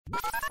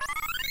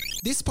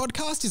This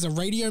podcast is a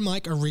Radio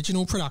Mike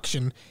original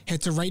production.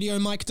 Head to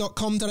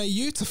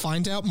radiomike.com.au to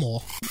find out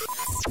more.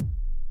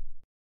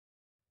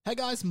 Hey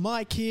guys,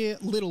 Mike here.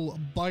 Little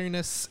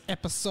bonus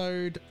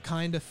episode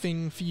kind of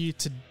thing for you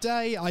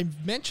today. I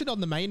mentioned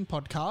on the main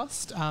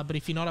podcast, but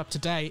if you're not up to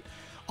date,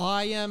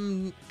 I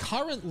am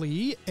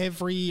currently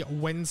every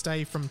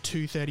Wednesday from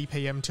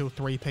 2:30pm till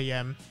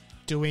 3pm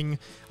doing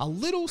a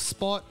little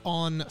spot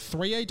on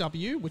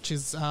 3AW, which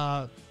is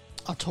a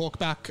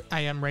talkback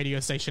AM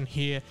radio station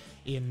here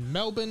in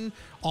Melbourne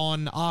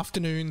on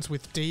afternoons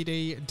with Dee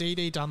Dee. Dee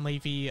Dee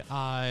Dunleavy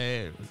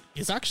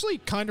is actually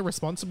kind of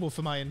responsible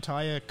for my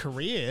entire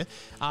career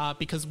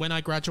because when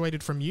I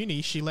graduated from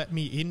uni, she let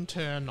me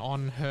intern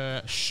on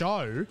her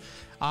show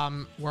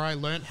where I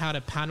learnt how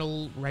to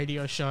panel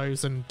radio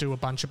shows and do a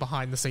bunch of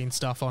behind-the-scenes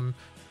stuff on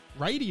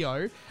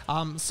radio.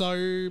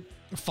 So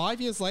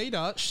 5 years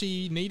later,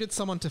 she needed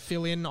someone to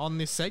fill in on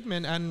this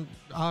segment and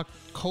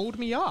called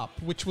me up,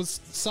 which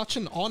was such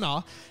an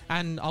honor,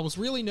 and I was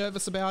really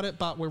nervous about it,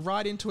 but we're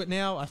right into it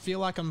now. I feel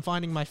like I'm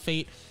finding my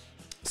feet.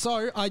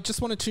 So I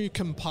just wanted to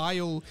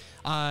compile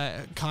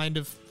kind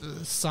of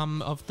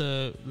some of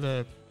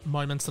the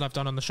moments that I've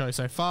done on the show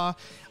so far.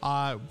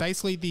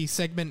 Basically, the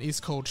segment is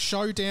called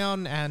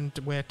Showdown, and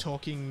we're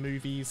talking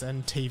movies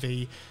and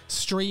TV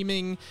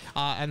streaming.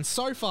 And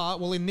so far,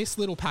 well, in this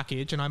little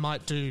package, and I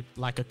might do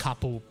like a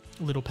couple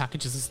little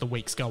packages as the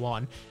weeks go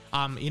on,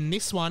 in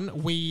this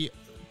one, we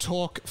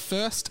talk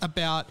first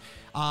about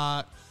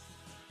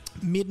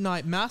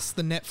Midnight Mass,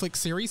 the Netflix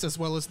series, as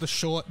well as the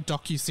short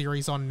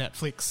docu-series on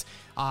Netflix,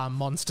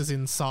 Monsters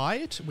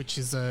Inside, which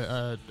is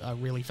a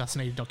really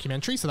fascinating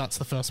documentary. So that's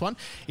the first one.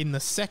 In the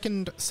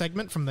second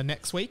segment from the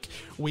next week,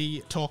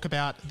 we talk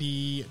about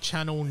the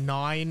Channel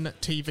 9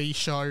 TV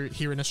show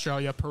here in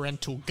Australia,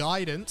 Parental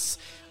Guidance.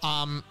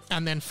 And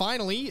then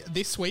finally,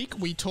 this week,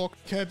 we talk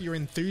Curb Your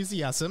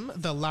Enthusiasm,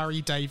 the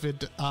Larry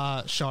David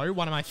show,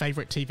 one of my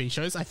favourite TV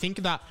shows. I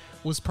think that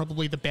was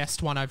probably the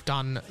best one I've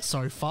done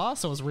so far,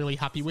 so I was really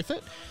happy with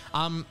it.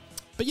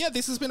 But yeah,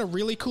 this has been a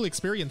really cool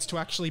experience to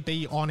actually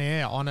be on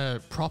air on a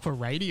proper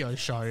radio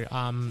show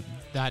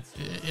that,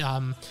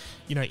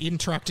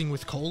 interacting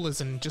with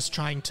callers and just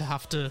trying to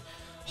have to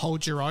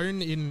hold your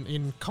own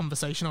in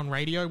conversation on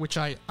radio, which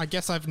I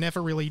guess I've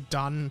never really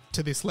done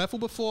to this level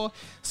before.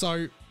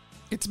 So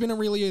it's been a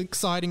really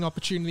exciting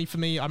opportunity for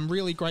me. I'm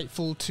really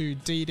grateful to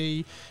Dee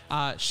Dee.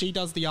 She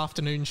does the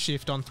afternoon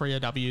shift on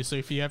 3AW, so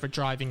if you're ever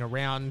driving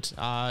around,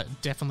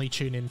 definitely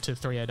tune in to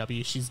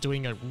 3AW. She's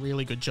doing a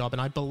really good job,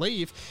 and I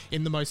believe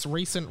in the most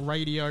recent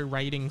radio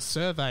rating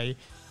survey,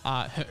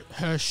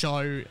 her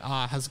show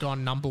has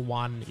gone number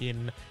one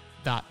in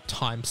that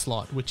time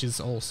slot, which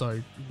is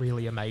also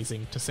really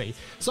amazing to see.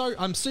 So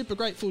I'm super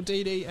grateful,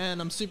 Dee Dee,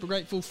 and I'm super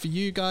grateful for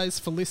you guys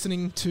for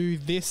listening to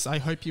this. I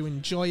hope you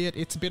enjoy it.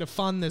 It's a bit of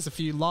fun. There's a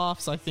few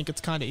laughs. I think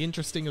it's kind of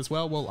interesting as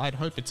well. Well, I'd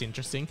hope it's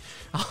interesting.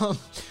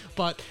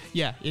 But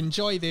yeah,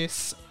 enjoy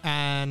this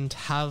and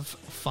have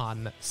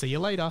fun. See you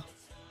later.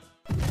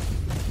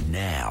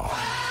 Now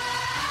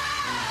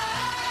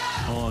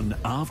on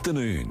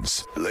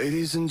Afternoons.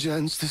 Ladies and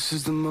gents, this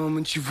is the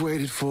moment you've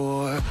waited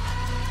for.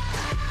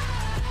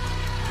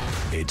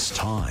 It's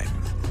time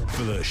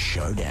for the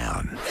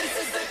Showdown. This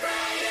is the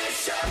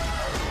greatest show!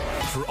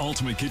 For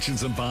ultimate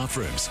kitchens and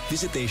bathrooms,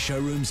 visit their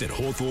showrooms at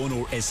Hawthorne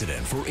or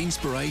Essendon for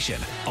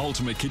inspiration.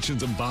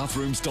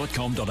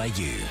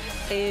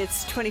 ultimatekitchensandbathrooms.com.au.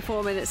 It's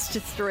 24 minutes to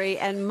 3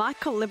 and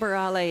Michael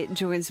Liberale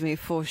joins me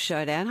for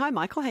Showdown. Hi,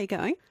 Michael. How you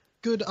going?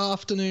 Good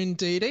afternoon,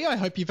 Dee Dee. I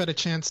hope you've had a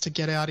chance to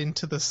get out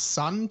into the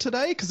sun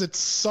today because it's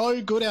so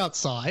good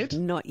outside.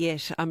 Not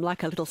yet. I'm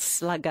like a little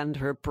slug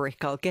under a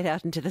brick. I'll get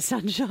out into the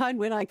sunshine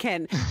when I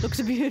can. Looks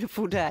a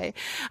beautiful day.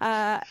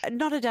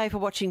 Not a day for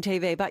watching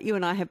TV, but you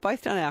and I have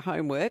both done our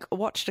homework,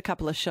 watched a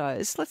couple of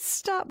shows. Let's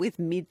start with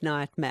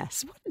Midnight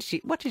Mass.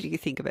 What did you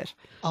think of it?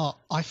 Oh,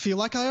 I feel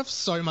like I have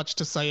so much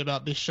to say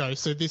about this show.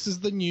 So this is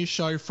the new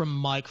show from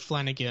Mike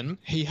Flanagan.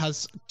 He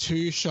has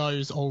two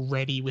shows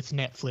already with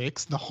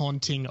Netflix, The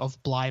Haunting of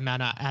Bly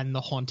Manor and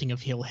The Haunting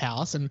of Hill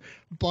House, and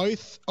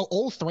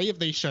all three of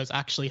these shows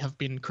actually have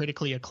been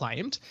critically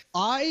acclaimed.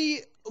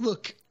 I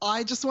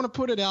just want to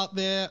put it out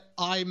there.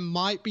 I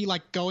might be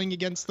like going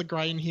against the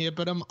grain here,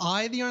 but am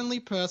I the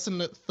only person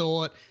that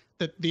thought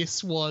that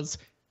this was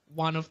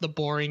one of the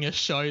boringest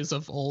shows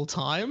of all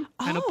time?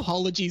 Oh. And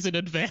apologies in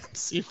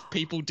advance if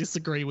people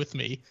disagree with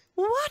me.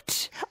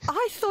 What?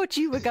 I thought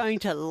you were going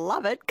to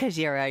love it because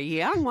you're a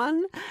young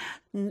one.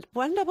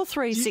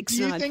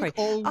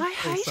 133693. I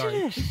hated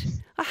it.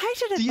 I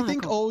hated it. Do you Michael.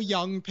 think all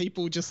young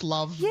people just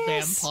love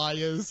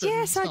vampires?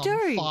 Yes, I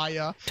do.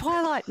 Fire,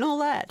 Twilight, and all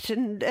that,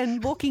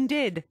 and Walking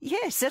Dead.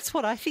 Yes, that's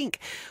what I think.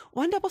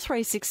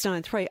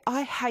 133693.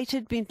 I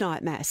hated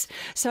Midnight Mass.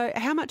 So,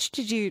 how much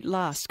did you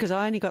last? Because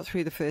I only got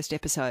through the first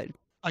episode.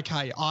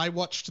 Okay, I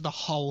watched the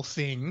whole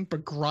thing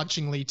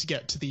begrudgingly to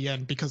get to the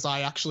end because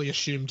I actually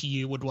assumed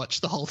you would watch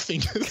the whole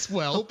thing as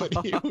well, but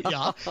here we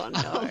are. Oh,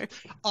 no.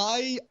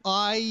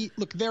 I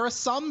look, there are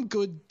some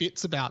good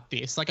bits about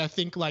this. Like, I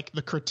think, like,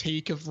 the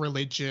critique of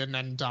religion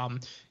and,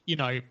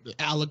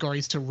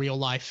 allegories to real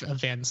life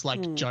events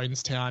like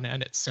Jonestown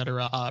and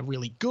etc. are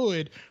really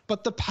good,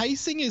 but the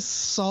pacing is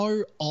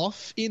so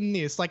off in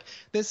this. Like,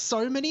 there's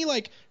so many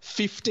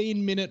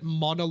 15-minute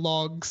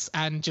monologues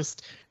and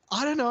just,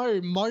 I don't know,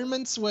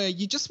 moments where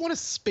you just want to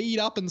speed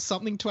up and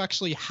something to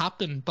actually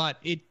happen, but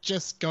it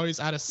just goes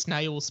at a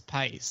snail's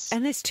pace.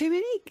 And there's too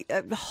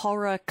many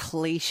horror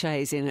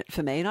cliches in it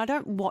for me, and I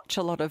don't watch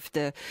a lot of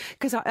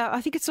because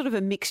I think it's sort of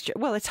a mixture.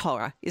 Well, it's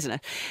horror, isn't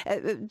it?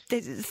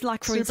 It's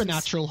like, for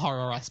supernatural instance,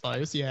 horror, I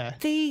suppose. Yeah.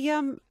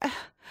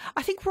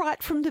 I think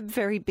right from the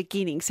very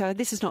beginning, so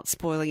this is not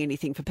spoiling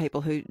anything for people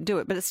who do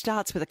it, but it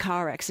starts with a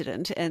car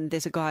accident and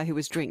there's a guy who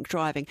was drink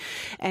driving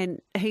and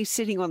he's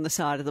sitting on the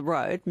side of the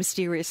road,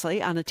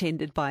 mysteriously,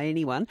 unattended by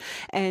anyone,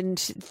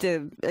 and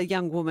a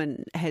young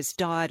woman has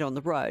died on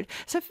the road.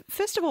 So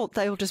first of all,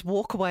 they'll just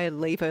walk away and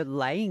leave her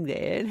laying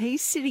there, and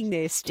he's sitting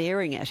there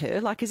staring at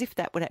her like as if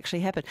that would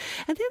actually happen.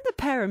 And then the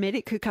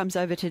paramedic who comes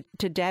over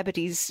to dab at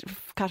his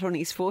cut on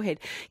his forehead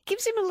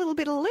gives him a little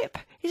bit of lip.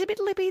 He's a bit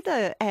lippy,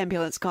 the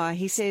ambulance guy.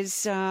 He says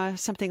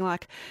something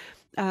like,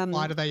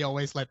 why do they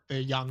always let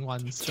the young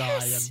ones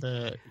die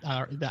and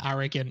the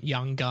arrogant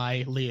young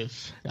guy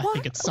live? I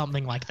think it's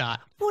something like that.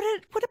 Would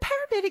a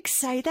paramedic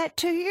say that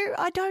to you?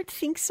 I don't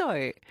think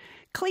so.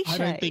 Cliche. I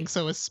don't think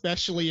so,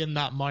 especially in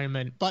that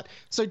moment. But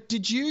so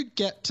did you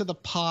get to the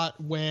part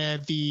where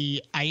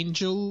the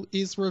angel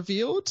is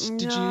revealed? No.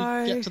 Did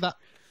you get to that?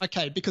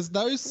 Okay, because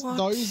those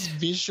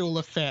visual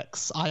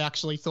effects I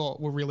actually thought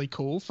were really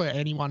cool for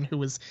anyone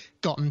who has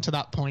gotten to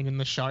that point in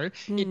the show.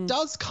 It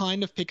does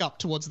kind of pick up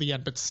towards the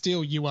end, but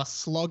still you are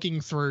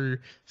slogging through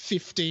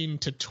 15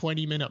 to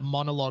 20-minute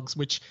monologues,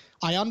 which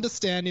I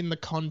understand in the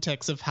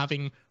context of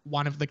having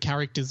one of the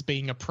characters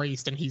being a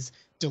priest and he's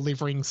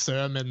delivering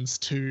sermons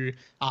to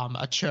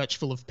a church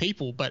full of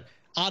people. But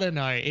I don't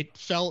know, it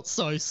felt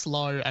so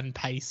slow and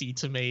pacey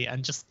to me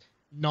and just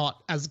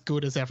not as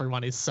good as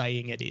everyone is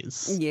saying it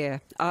is. Yeah,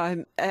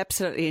 I'm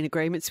absolutely in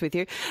agreements with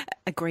you.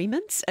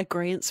 Agreements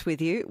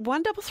with you.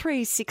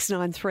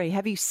 133693.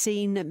 Have you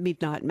seen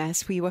Midnight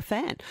Mass? Were you a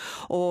fan?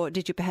 Or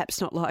did you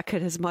perhaps not like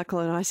it, as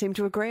Michael and I seem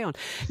to agree on?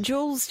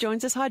 Jules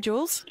joins us. Hi,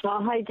 Jules.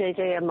 Oh, hey,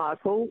 DJ and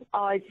Michael.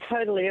 I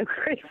totally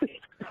agree with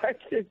both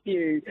of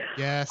you.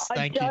 Yes,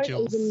 thank you,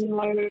 Jules.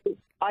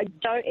 I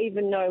don't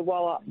even know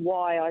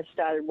why I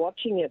started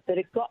watching it, but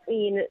it got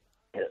me in it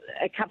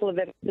a couple of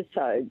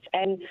episodes,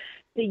 and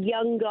the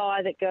young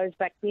guy that goes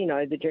back,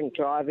 the drink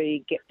driver,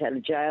 he gets out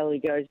of jail, he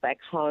goes back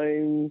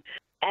home,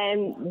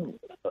 and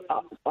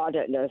I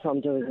don't know if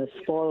I'm doing a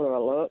spoiler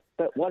alert,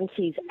 but once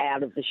he's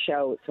out of the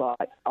show, it's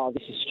like, oh,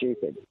 this is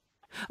stupid.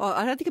 Oh,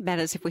 I don't think it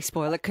matters if we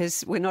spoil it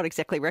because we're not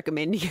exactly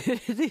recommending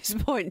it at this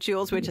point,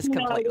 Jules. We're just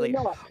completely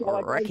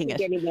wrecking it. I don't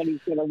think anybody's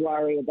going to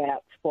worry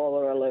about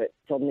spoiler alerts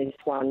on this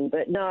one.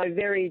 But no,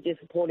 very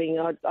disappointing.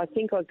 I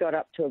think I got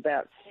up to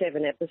about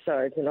 7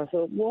 episodes and I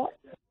thought, what?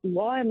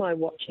 Why am I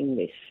watching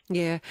this?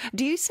 Yeah.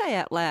 Do you say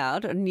out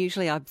loud, and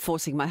usually I'm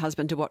forcing my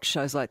husband to watch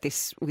shows like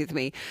this with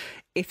me,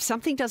 if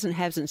something doesn't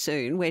happen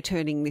soon, we're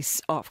turning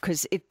this off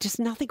because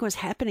nothing was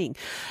happening.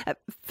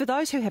 For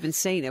those who haven't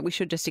seen it, we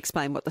should just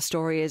explain what the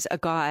story is. A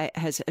guy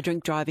has a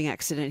drink driving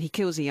accident. He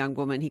kills a young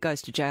woman. He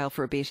goes to jail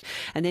for a bit.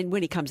 And then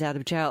when he comes out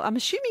of jail, I'm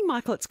assuming,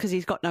 Michael, it's because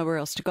he's got nowhere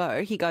else to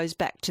go. He goes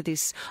back to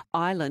this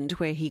island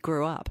where he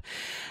grew up.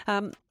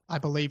 I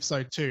believe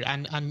so too.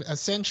 And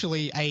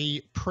essentially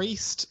a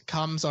priest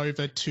comes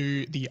over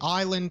to the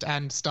island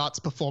and starts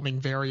performing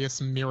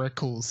various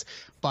miracles.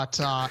 But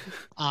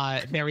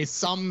there is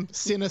some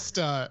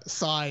sinister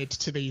side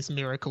to these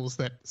miracles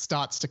that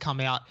starts to come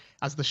out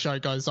as the show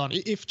goes on.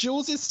 If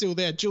Jules is still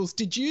there, Jules,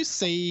 did you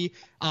see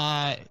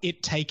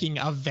it taking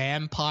a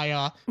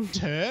vampire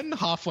turn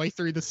halfway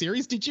through the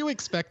series? Did you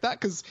expect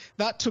that? Because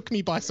that took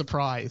me by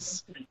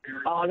surprise.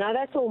 Oh, no,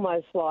 that's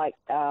almost like...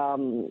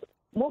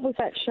 what was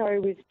that show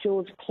with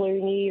George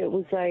Clooney? It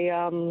was a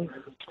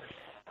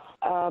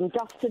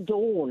Dusk to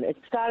Dawn. It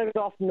started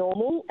off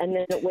normal and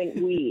then it went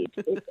weird.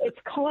 It's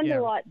kind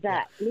of like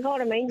that. You know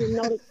what I mean?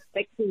 You're not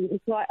expecting...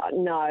 It's like,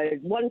 no,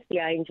 once the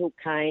angel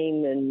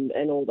came and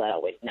all that, I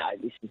went, no,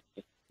 this is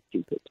just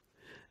stupid.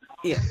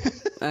 Yeah.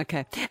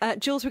 Okay.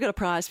 Jules, we've got a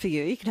prize for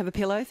you. You can have a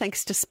pillow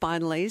thanks to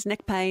Spinalese.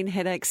 Neck pain,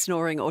 headache,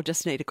 snoring, or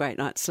just need a great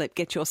night's sleep.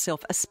 Get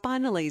yourself a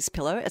Spinalese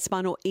pillow at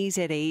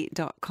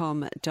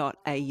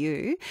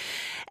spinaleze.com.au.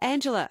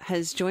 Angela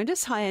has joined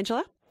us. Hi,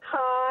 Angela.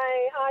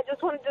 Hi. I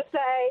just wanted to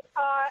say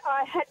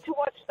I had to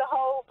watch the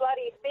whole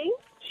bloody thing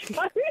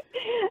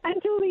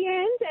until the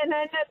end, and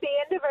then at the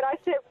end of it I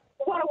said,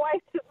 what a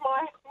waste of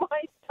my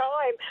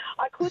time.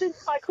 I could not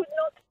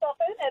stop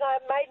it, and I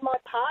made my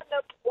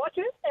partner watch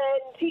it,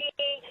 and he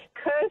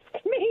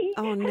cursed me.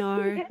 Oh, no.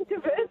 At the end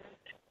of it.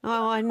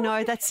 Oh, I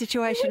know that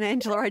situation,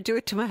 Angela. I do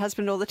it to my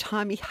husband all the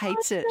time. He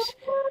hates it.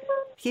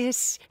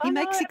 Yes, he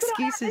makes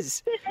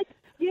excuses.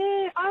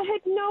 I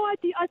had no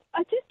idea.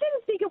 I just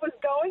didn't think it was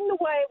going the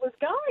way it was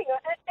going.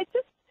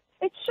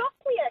 It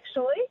shocked me,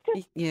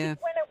 actually. Yeah.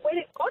 When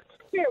it got to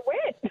where it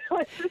went. It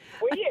was just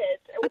weird.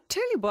 I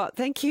tell you Well,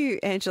 thank you,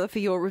 Angela, for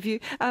your review.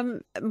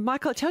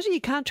 Michael, it tells you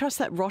can't trust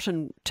that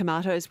Rotten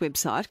Tomatoes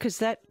website because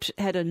that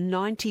had a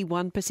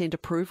 91%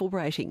 approval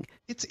rating.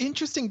 It's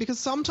interesting because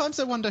sometimes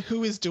I wonder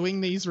who is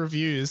doing these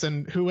reviews,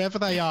 and whoever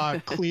they are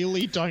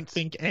clearly don't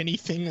think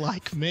anything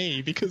like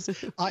me, because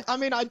I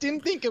mean, I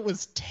didn't think it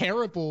was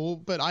terrible,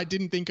 but I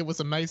didn't think it was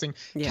amazing.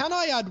 Yeah. Can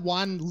I add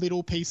one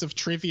little piece of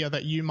trivia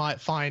that you might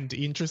find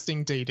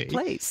interesting, Dee Dee?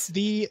 Please.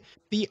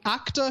 The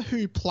actor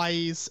who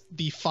plays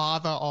the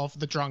father of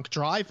the drunk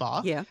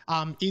driver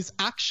is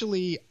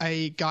actually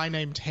a guy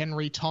named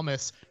Henry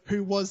Thomas,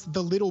 who was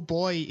the little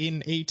boy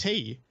in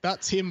E.T.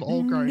 That's him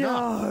all grown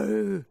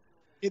up.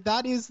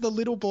 That is the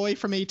little boy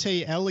from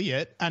E.T.,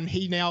 Elliot, and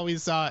he now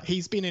is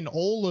he's been in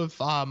all of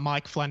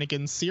Mike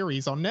Flanagan's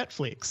series on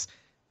Netflix.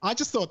 I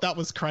just thought that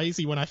was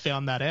crazy when I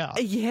found that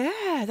out.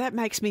 Yeah, that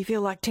makes me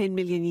feel like 10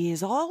 million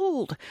years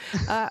old.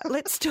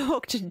 Let's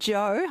talk to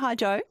Joe. Hi,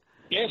 Joe.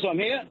 Yes, I'm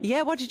here.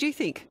 Yeah, what did you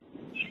think?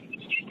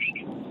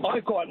 I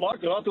quite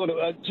liked it. I thought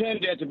it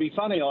turned out to be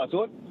funny, I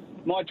thought.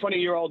 My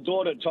 20-year-old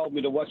daughter told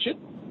me to watch it,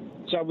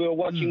 so we were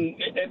watching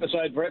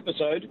episode for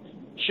episode.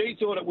 She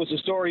thought it was a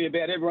story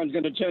about everyone's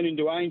going to turn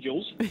into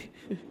angels,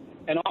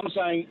 and I'm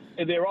saying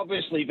they're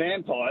obviously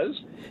vampires.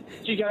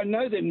 She goes,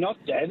 no, they're not,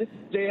 Dad.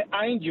 They're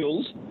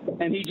angels,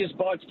 and he just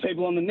bites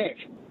people on the neck.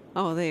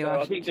 Oh, there you are.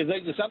 I think there's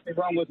either something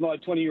wrong with my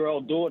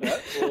 20-year-old daughter,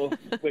 or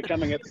we're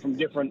coming at it from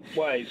different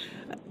ways.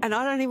 And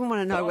I don't even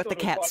want to know what the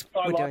cats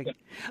were doing.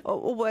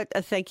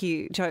 Thank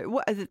you,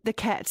 Joe. The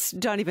cats,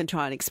 don't even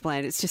try and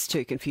explain. It's just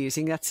too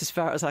confusing. That's as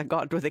far as I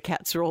got with the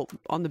cats are all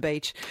on the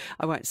beach.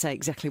 I won't say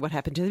exactly what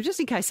happened to them, just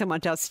in case someone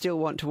does still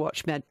want to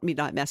watch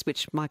Midnight Mass,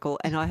 which Michael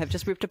and I have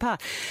just ripped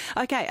apart.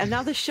 Okay,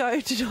 another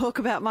show to talk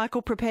about.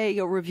 Michael, prepare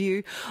your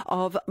review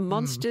of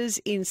Monsters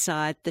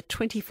Inside the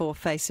 24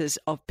 Faces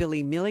of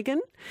Billy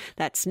Milligan.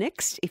 That's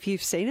next. If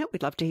you've seen it,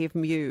 we'd love to hear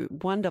from you.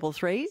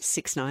 133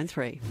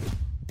 693.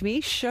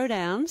 Me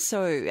showdown.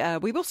 So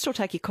we will still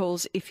take your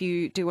calls if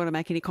you do want to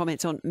make any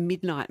comments on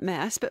Midnight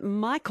Mass. But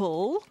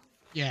Michael.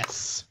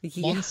 Yes.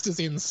 Yeah. Monsters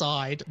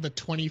Inside the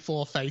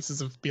 24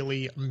 Faces of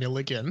Billy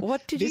Milligan.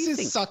 What did you think?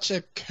 This is such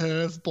a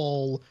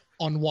curveball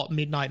on what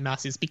Midnight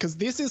Mass is, because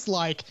this is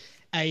like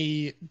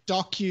a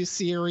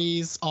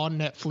docu-series on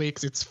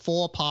Netflix. It's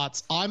 4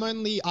 parts. I'm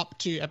only up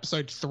to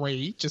episode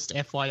 3, just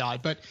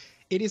FYI. But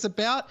it is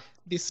about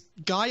this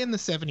guy in the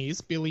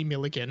 70s, Billy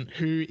Milligan,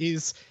 who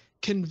is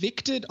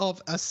convicted of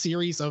a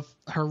series of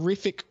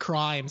horrific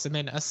crimes, and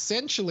then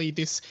essentially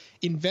this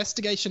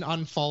investigation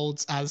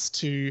unfolds as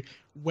to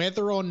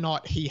whether or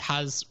not he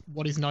has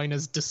what is known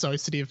as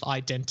dissociative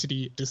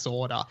identity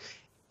disorder.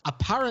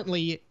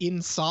 Apparently,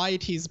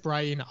 inside his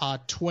brain are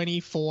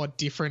 24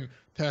 different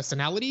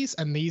personalities,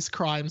 and these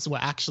crimes were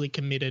actually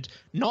committed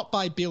not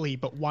by Billy,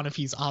 but one of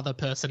his other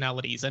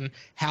personalities. And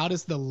how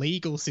does the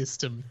legal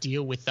system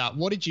deal with that?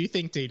 What did you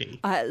think, Dee Dee?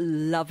 I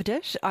loved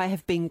it. I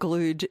have been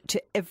glued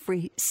to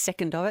every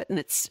second of it, and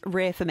it's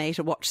rare for me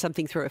to watch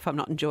something through if I'm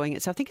not enjoying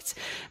it. So I think it's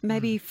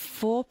maybe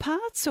 4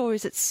 parts, or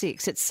is it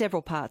 6? It's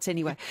several parts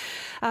anyway.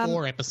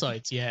 4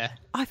 episodes, yeah.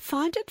 I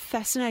find it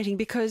fascinating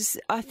because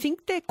I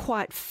think they're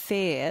quite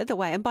fair the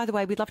way, and by the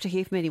way, we'd love to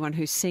hear from anyone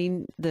who's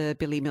seen the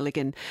Billy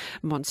Milligan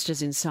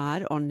Monsters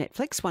Inside on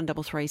Netflix,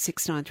 133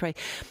 693.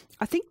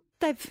 I think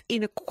they've,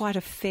 in quite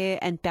a fair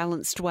and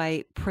balanced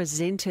way,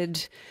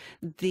 presented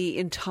the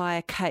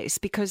entire case,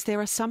 because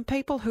there are some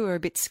people who are a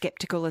bit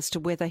sceptical as to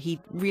whether he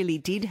really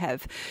did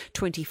have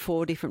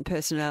 24 different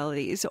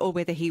personalities, or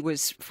whether he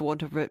was, for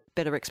want of a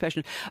better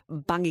expression,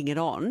 bunging it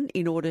on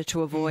in order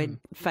to avoid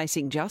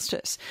facing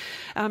justice.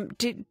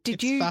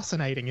 It's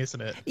fascinating,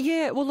 isn't it?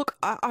 Yeah, well, look,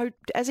 I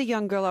as a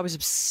young girl, I was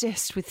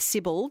obsessed with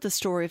Sybil, the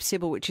story of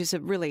Sybil, which is a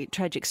really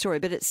tragic story,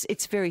 but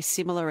it's very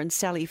similar, and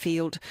Sally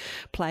Field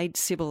played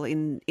Sybil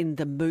in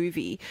the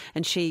movie,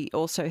 and she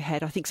also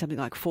had, I think, something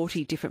like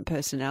 40 different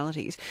personalities.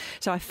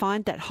 So I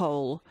find that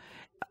whole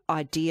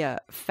idea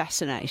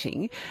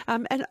fascinating,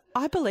 and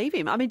I believe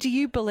him. I mean, do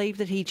you believe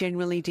that he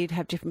genuinely did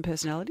have different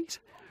personalities?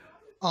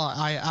 Oh,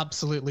 I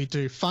absolutely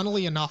do.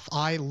 Funnily enough,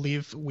 I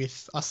live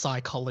with a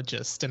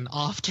psychologist, and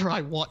after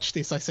I watched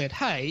this, I said,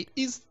 hey,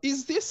 is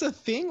this a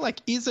thing? Like,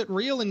 is it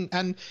real?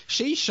 And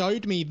she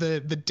showed me the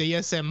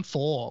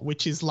DSM-4,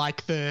 which is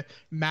like the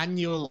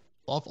manual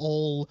of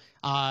all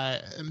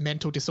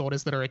mental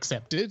disorders that are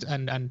accepted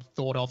and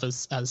thought of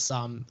as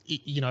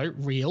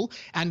real.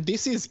 And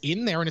this is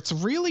in there, and it's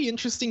really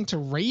interesting to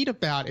read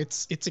about.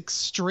 It's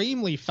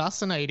extremely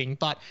fascinating,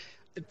 but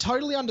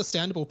totally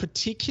understandable,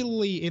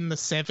 particularly in the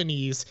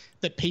 70s,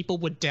 that people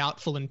were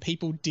doubtful and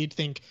people did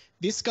think,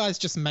 this guy's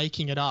just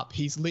making it up.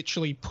 He's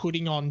literally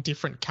putting on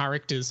different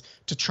characters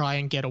to try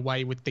and get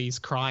away with these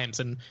crimes.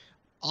 And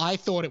I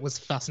thought it was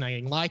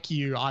fascinating. Like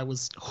you, I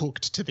was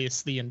hooked to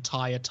this the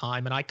entire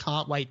time, and I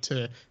can't wait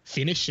to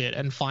finish it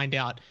and find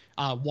out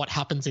what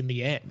happens in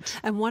the end.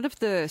 And one of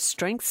the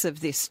strengths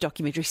of this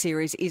documentary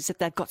series is that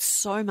they've got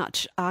so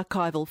much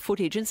archival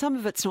footage, and some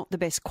of it's not the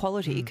best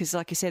quality because,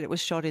 like you said, it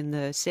was shot in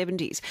the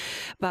 70s.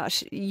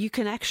 But you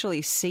can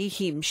actually see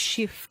him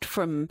shift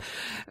from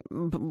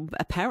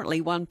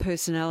apparently one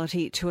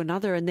personality to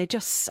another, and they're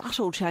just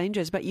subtle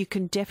changes, but you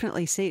can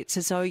definitely see it's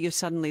as though you're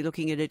suddenly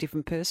looking at a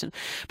different person.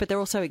 But there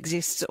also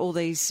exists all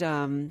these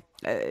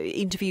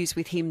interviews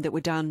with him that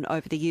were done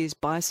over the years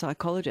by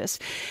psychologists.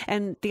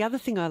 And the other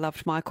thing I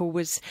loved, Michael,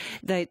 was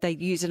they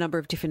use a number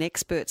of different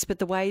experts, but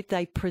the way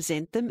they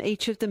present them,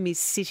 each of them is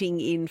sitting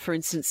in, for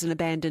instance, an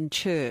abandoned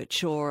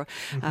church or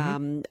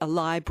a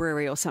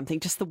library or something,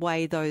 just the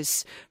way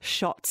those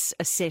shots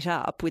are set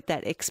up with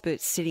that expert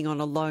sitting on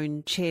a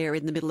lone chair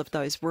in the middle of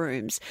those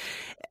rooms.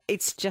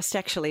 It's just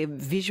actually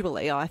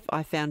visually,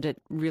 I found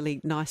it really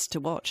nice to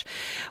watch.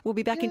 We'll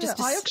be back in just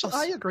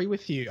I agree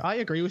with you. I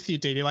agree with you,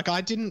 Dee. Like,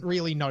 I didn't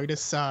really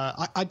notice,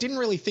 I didn't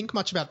really think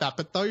much about that,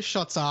 but those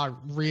shots are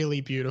really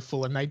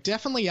beautiful and they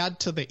definitely add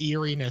to the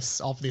eeriness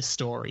of this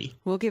story.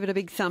 We'll give it a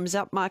big thumbs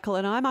up, Michael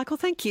and I. Michael,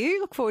 thank you.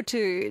 Look forward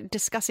to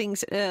discussing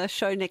a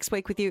show next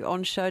week with you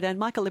on Showdown.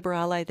 Michael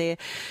Liberale there,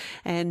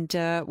 and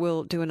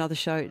we'll do another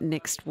show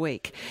next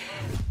week.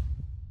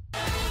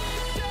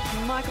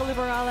 Michael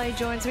Liberale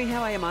joins me.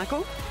 How are you,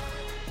 Michael?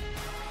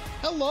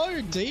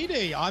 Hello, Dee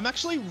Dee. I'm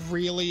actually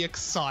really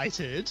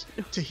excited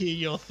to hear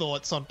your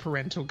thoughts on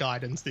parental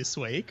guidance this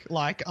week.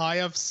 Like, I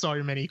have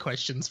so many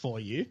questions for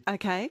you.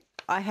 Okay,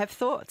 I have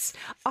thoughts.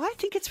 I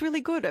think it's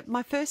really good.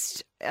 My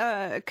first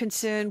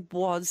concern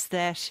was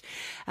that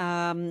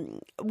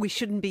we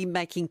shouldn't be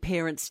making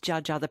parents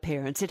judge other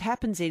parents. It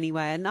happens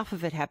anyway. Enough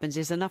of it happens.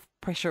 There's enough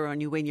pressure on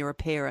you when you're a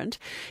parent.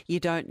 You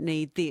don't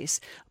need this.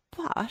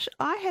 But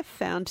I have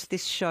found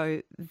this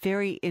show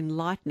very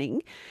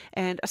enlightening,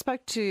 and I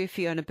spoke to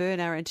Fiona Byrne,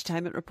 our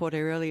entertainment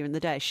reporter, earlier in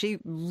the day. She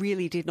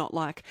really did not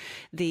like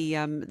the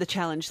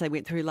challenge they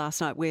went through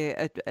last night,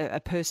 where a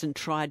person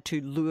tried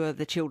to lure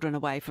the children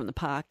away from the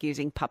park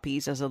using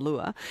puppies as a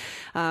lure.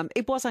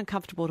 It was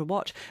uncomfortable to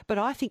watch, but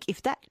I think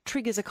if that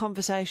triggers a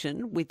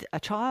conversation with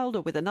a child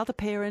or with another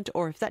parent,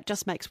 or if that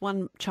just makes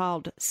one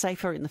child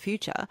safer in the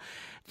future,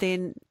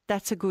 then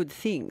that's a good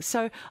thing.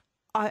 So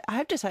I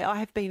have to say, I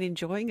have been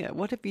enjoying it.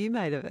 What have you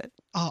made of it?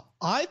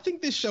 I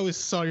think this show is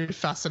so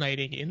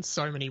fascinating in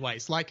so many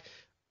ways. Like,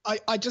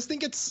 I just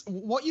think it's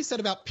what you said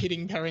about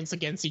pitting parents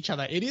against each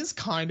other. It is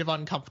kind of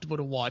uncomfortable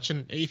to watch.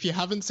 And if you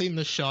haven't seen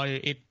the show,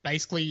 it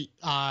basically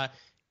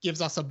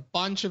gives us a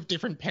bunch of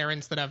different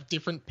parents that have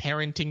different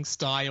parenting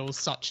styles,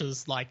 such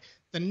as like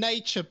the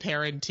nature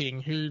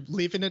parenting who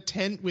live in a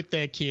tent with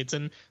their kids,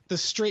 and the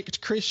strict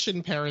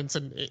Christian parents,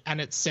 and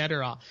et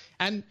cetera.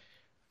 And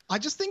I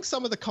just think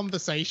some of the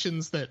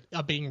conversations that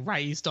are being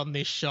raised on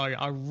this show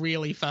are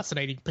really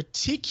fascinating,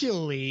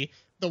 particularly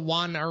the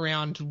one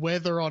around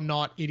whether or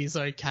not it is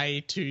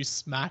okay to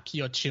smack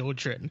your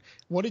children.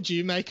 What did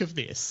you make of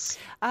this?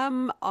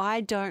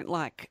 I don't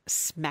like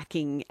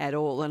smacking at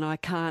all, and I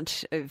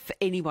can't, of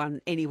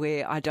anyone,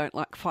 anywhere, I don't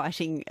like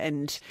fighting.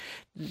 And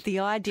the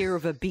idea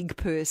of a big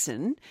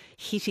person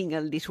hitting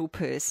a little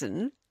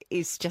person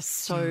is just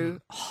so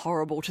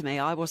horrible to me.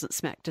 I wasn't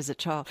smacked as a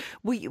child.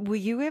 Were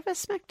you ever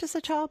smacked as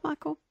a child,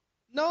 Michael?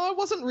 No, I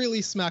wasn't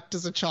really smacked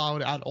as a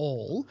child at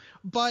all.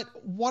 But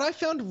what I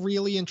found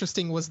really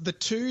interesting was the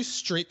two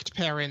strict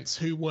parents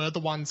who were the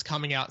ones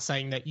coming out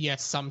saying that,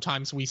 yes,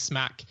 sometimes we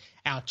smack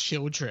our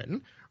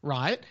children,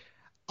 right?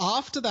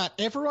 After that,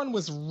 everyone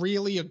was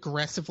really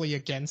aggressively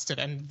against it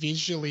and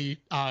visibly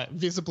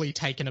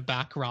taken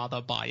aback,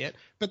 rather, by it.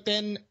 But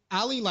then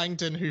Ali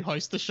Langdon, who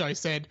hosts the show,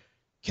 said,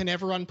 can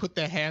everyone put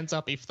their hands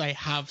up if they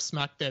have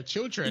smacked their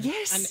children?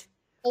 Yes. And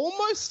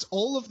almost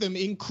all of them,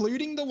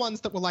 including the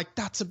ones that were like,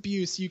 that's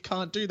abuse, you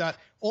can't do that,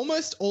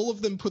 almost all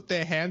of them put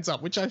their hands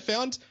up, which I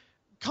found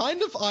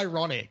kind of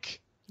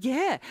ironic.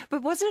 Yeah,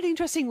 but wasn't it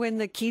interesting when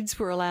the kids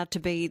were allowed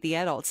to be the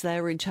adults? They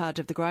were in charge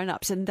of the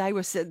grown-ups, and they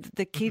were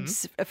the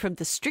kids from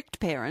the strict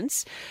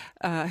parents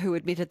who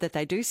admitted that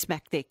they do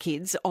smack their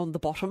kids on the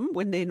bottom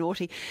when they're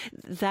naughty.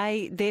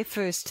 Their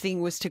first thing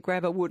was to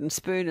grab a wooden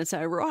spoon and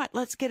say, right,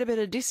 let's get a bit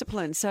of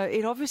discipline. So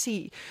it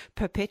obviously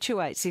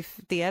perpetuates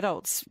if the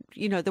adults,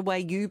 you know, the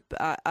way you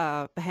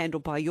are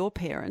handled by your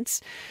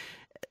parents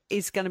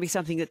is going to be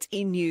something that's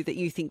in you that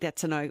you think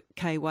that's an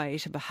okay way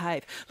to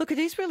behave. Look, it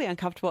is really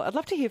uncomfortable. I'd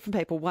love to hear from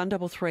people,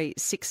 133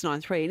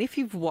 693. And if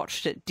you've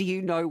watched it, do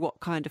you know what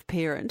kind of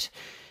parent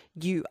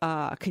you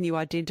are? Can you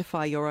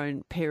identify your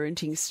own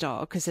parenting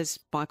style? Because as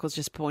Michael's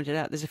just pointed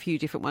out, there's a few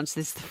different ones.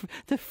 There's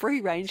the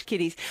free-range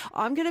kiddies.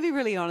 I'm going to be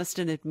really honest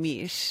and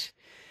admit,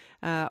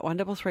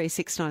 133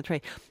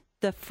 693.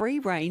 The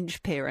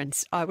free-range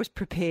parents, I was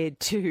prepared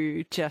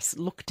to just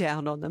look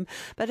down on them.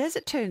 But as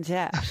it turns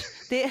out,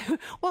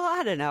 well,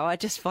 I don't know. I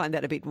just find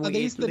that a bit weird. Are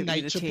these the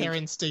nature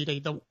parents, Dee Dee?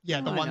 The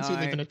ones who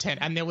live in a tent.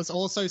 And there was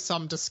also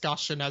some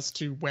discussion as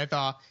to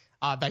whether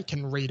they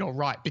can read or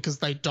write because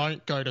they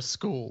don't go to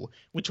school,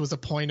 which was a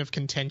point of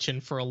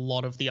contention for a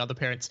lot of the other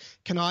parents.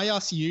 Can I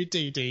ask you,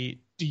 Dee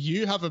Dee, do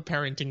you have a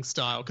parenting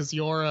style? Because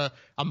you're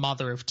a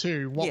mother of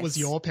two. What was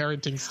your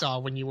parenting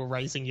style when you were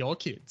raising your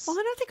kids? Well,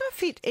 I don't think I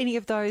fit any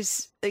of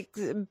those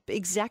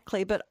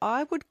exactly, but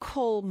I would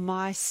call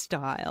my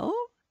style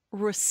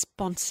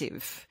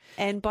responsive.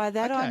 And by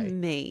that I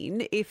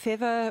mean, if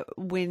ever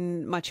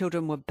when my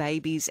children were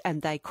babies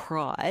and they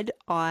cried,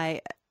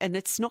 and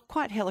it's not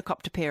quite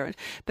helicopter parent,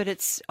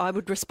 but I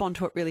would respond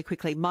to it really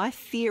quickly. My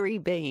theory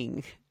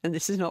being, and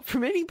this is not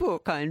from any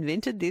book, I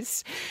invented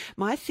this,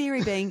 my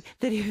theory being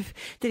that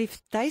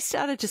if they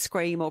started to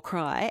scream or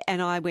cry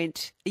and I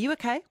went, "Are you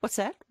okay? What's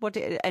that?"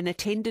 and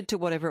attended to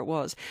whatever it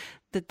was,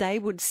 that they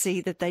would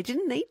see that they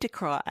didn't need to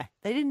cry.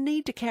 They didn't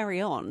need to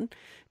carry on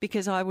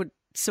because I would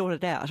sort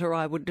it out or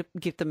I would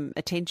give them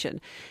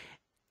attention.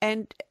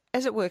 And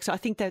as it works, I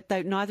think that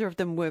neither of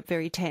them were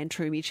very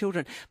tantrumy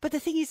children. But the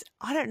thing is,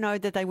 I don't know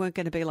that they weren't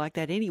going to be like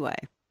that anyway.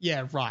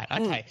 Yeah, right.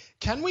 Okay.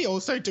 Can we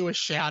also do a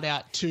shout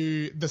out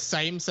to the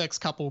same-sex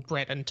couple,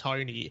 Brett and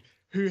Tony,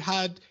 who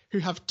have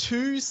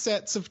two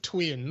sets of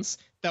twins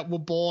that were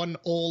born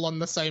all on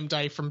the same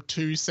day from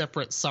two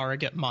separate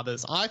surrogate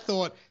mothers? I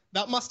thought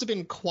that must have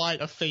been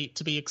quite a feat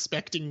to be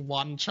expecting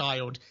one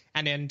child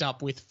and end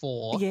up with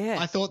four. Yeah.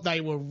 I thought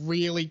they were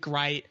really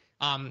great,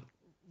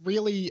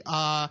 really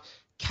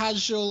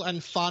casual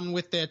and fun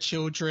with their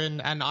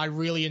children, and I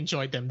really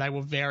enjoyed them. They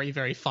were very,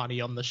 very funny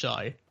on the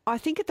show. I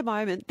think at the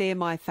moment they're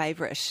my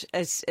favourite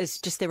as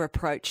just their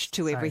approach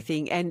to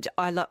everything. And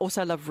I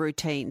also love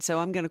routine. So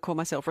I'm going to call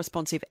myself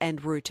responsive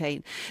and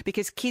routine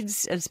because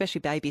kids, and especially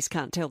babies,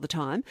 can't tell the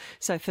time.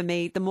 So for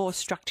me, the more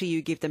structure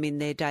you give them in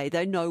their day,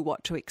 they know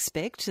what to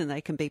expect and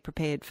they can be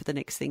prepared for the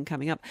next thing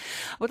coming up.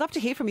 I would love to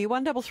hear from you.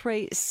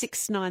 133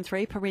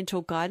 693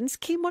 parental guidance.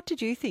 Kim, what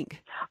did you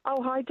think?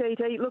 Oh, hi, Dee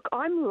Dee. Look,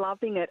 I'm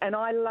loving it, and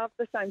I love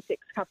the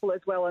same-sex couple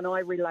as well, and I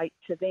relate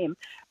to them.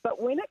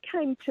 But when it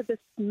came to the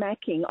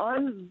smacking,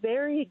 I'm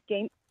very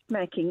against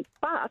smacking,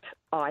 but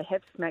I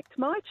have smacked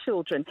my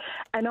children.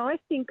 And I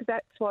think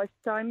that's why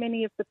so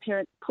many of the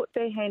parents put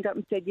their hand up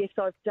and said, yes,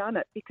 I've done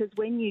it, because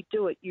when you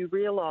do it, you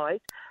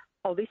realise,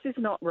 oh, this is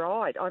not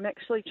right. I'm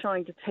actually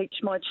trying to teach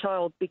my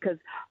child because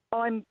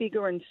I'm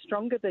bigger and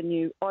stronger than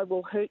you. I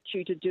will hurt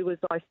you to do as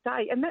I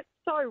say. And that's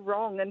so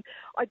wrong. And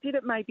I did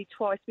it maybe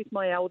twice with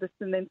my eldest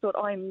and then thought,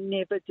 I'm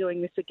never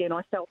doing this again.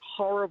 I felt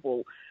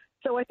horrible.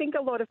 So I think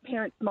a lot of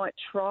parents might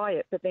try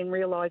it, but then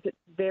realise it's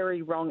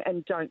very wrong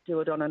and don't do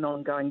it on an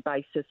ongoing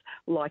basis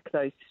like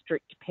those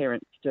strict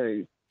parents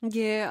do.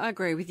 Yeah, I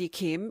agree with you,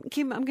 Kim.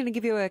 Kim, I'm going to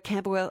give you a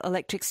Camberwell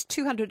Electrics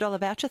 $200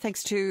 voucher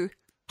thanks to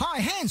Hi,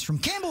 Hans from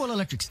Camberwell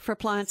Electrics. For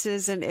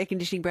appliances and air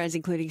conditioning brands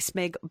including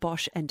Smeg,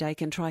 Bosch and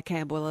Daikin, try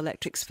Camberwell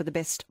Electrics for the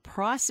best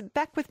price.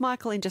 Back with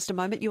Michael in just a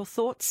moment. Your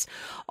thoughts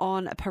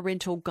on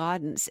parental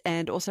guidance,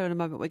 and also in a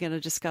moment we're going to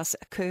discuss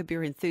Curb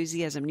Your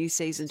Enthusiasm. New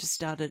season just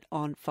started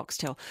on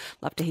Foxtel.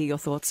 Love to hear your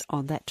thoughts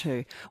on that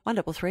too.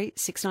 133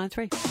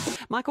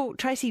 693. Michael,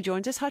 Tracy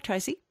joins us. Hi,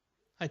 Tracy.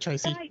 Hi,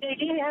 Tracy. Hi,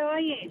 Dee. How are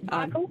you,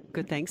 Michael?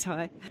 Good, thanks.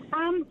 Hi.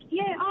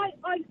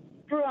 I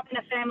grew up in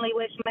a family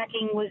where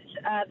smacking was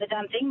the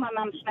done thing. My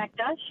mum smacked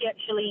us. She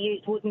actually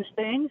used wooden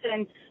spoons,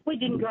 and we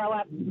didn't grow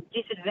up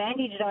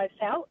disadvantaged, I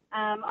felt.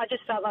 I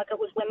just felt like it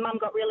was when mum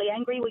got really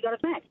angry, we got a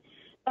smack.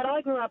 But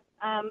I brought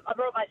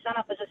my son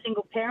up as a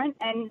single parent,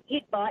 and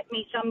he'd bite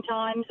me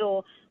sometimes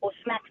or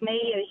smack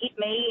me or hit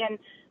me, and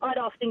I'd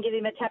often give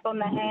him a tap on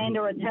the hand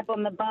or a tap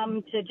on the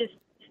bum to just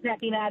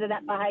snap him out of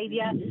that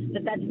behaviour,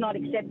 that's not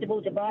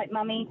acceptable to bite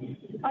mummy.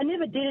 I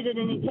never did it in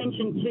an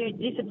intention to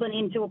discipline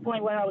him to a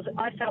point where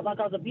I felt like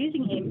I was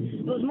abusing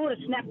him. It was more to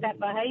snap that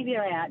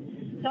behaviour out.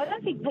 So I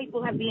don't think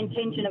people have the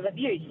intention of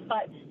abuse,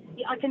 but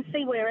I can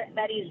see where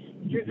that is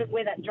driven,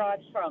 where that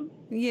drives from.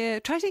 Yeah,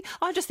 Tracy,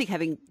 I just think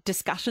having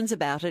discussions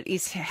about it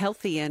is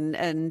healthy,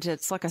 and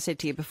it's like I said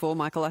to you before,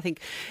 Michael, I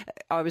think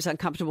I was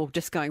uncomfortable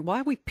just going,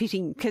 why are we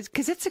pitting?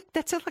 Because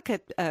that's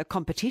like a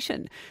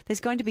competition. There's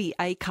going to be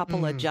a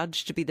couple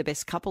adjudged to be the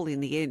best couple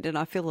in the end, and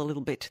I feel a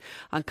little bit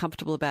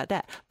uncomfortable about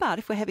that. But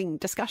if we're having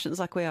discussions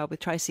like we are with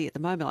Tracy at the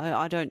moment,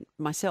 I don't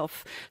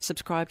myself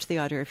subscribe to the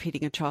idea of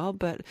hitting a child,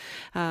 but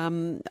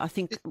I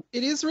think...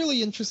 It is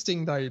really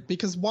interesting, though,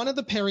 because one of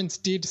the parents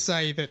did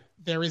say that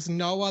there is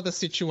no other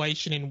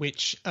situation in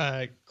which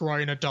a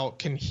grown adult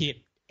can hit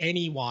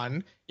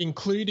anyone,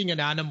 including an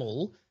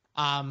animal,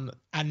 and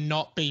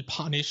not be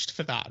punished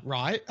for that,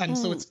 right? And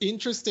so it's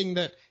interesting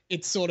that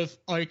it's sort of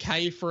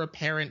okay for a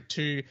parent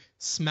to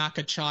smack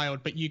a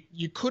child, but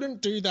you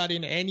couldn't do that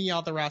in any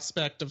other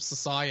aspect of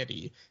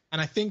society. And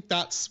I think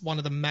that's one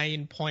of the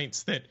main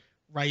points that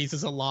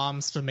raises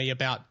alarms for me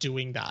about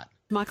doing that.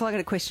 Michael, I got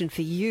a question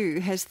for you.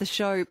 Has the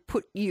show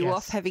put you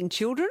off having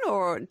children,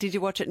 or did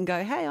you watch it and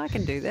go, hey, I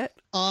can do that?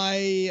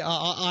 I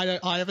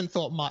haven't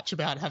thought much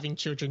about having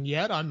children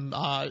yet. I'm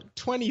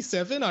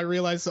 27. I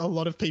realise a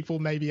lot of people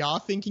maybe are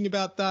thinking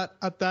about that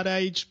at that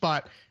age,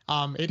 but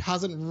It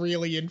hasn't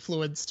really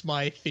influenced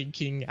my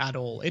thinking at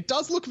all. It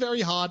does look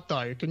very hard,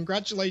 though.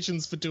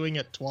 Congratulations for doing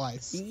it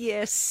twice.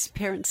 Yes,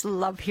 parents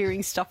love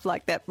hearing stuff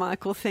like that,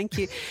 Michael. Thank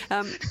you.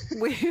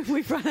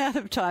 We've run out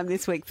of time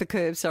this week for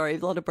Curb. Sorry, a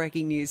lot of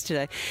breaking news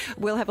today.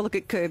 We'll have a look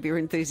at Curb Your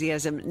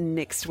Enthusiasm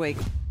next week.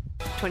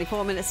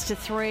 24 minutes to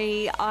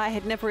 3. I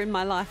had never in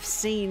my life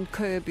seen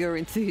Curb Your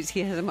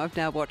Enthusiasm. I've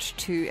now watched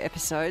 2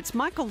 episodes.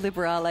 Michael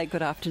Liberale,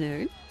 good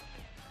afternoon.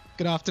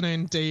 Good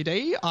afternoon, Dee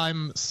Dee.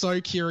 I'm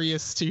so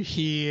curious to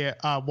hear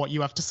what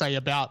you have to say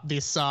about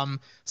this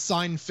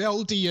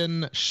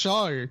Seinfeldian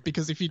show,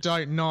 because if you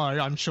don't know,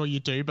 I'm sure you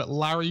do, but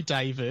Larry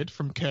David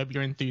from Curb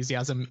Your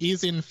Enthusiasm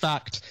is in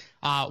fact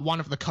one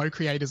of the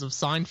co-creators of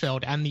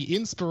Seinfeld and the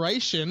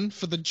inspiration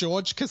for the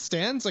George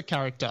Costanza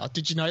character.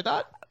 Did you know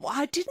that? Well,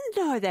 I didn't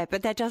know that,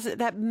 but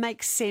that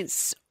makes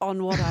sense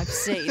on what I've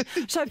seen.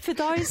 So for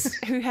those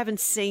who haven't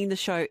seen the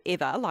show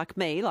ever, like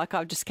me, like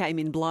I just came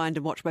in blind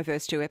and watched my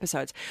first 2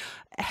 episodes,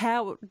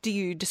 how do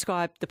you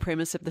describe the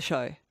premise of the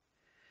show?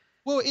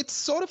 Well, it's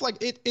sort of like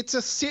it's a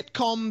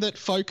sitcom that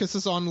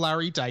focuses on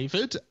Larry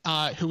David,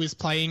 who is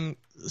playing,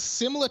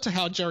 similar to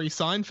how Jerry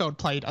Seinfeld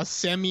played, a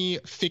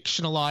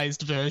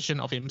semi-fictionalized version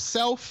of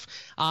himself.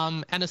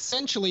 And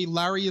essentially,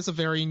 Larry is a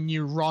very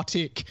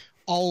neurotic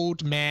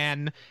old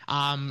man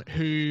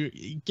who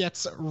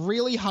gets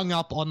really hung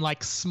up on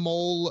like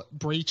small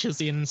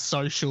breaches in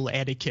social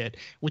etiquette,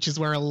 which is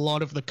where a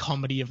lot of the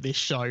comedy of this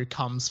show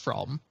comes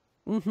from.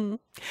 Mm-hmm.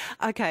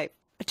 Okay,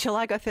 shall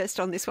I go first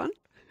on this one?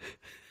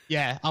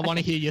 Yeah, I want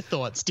to hear your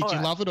thoughts. Did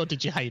you love it or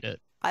did you hate it?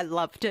 I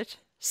loved it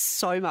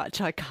so much.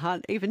 I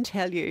can't even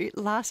tell you.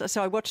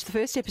 So I watched the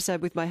first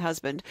episode with my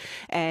husband,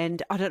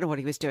 and I don't know what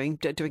he was doing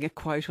a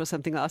quote or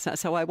something last night.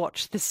 So I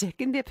watched the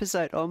second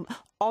episode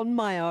on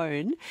my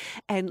own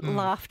and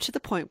laughed to the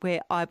point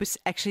where I was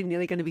actually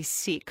nearly going to be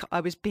sick. I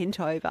was bent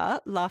over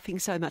laughing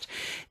so much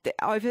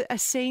over a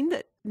scene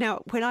that,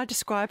 now, when I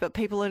describe it,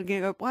 people are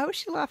going to go, why was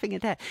she laughing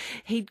at that?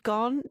 He'd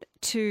gone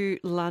to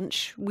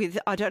lunch with,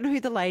 I don't know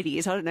who the lady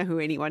is. I don't know who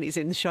anyone is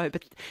in the show,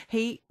 but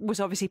he was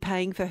obviously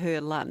paying for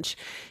her lunch.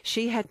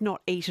 She had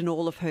not eaten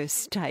all of her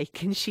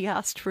steak, and she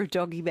asked for a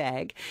doggy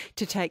bag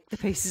to take the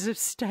pieces of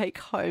steak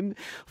home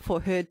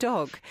for her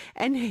dog.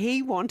 And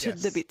he wanted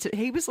the bits.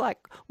 He was like,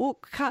 well,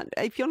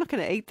 if you're not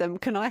going to eat them,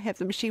 can I have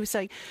them? She was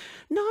saying,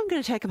 no, I'm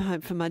going to take them home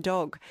for my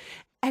dog.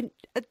 And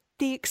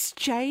the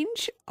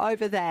exchange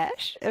over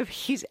that, of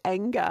his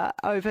anger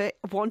over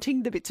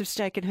wanting the bits of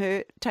steak and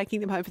her taking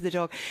them home for the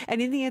dog.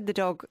 And in the end, the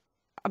dog,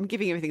 I'm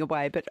giving everything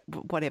away, but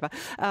whatever.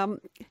 In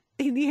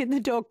the end,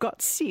 the dog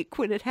got sick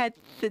when it had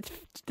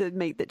the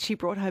meat that she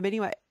brought home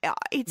anyway.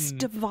 It's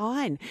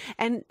divine.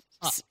 And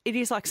it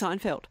is like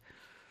Seinfeld.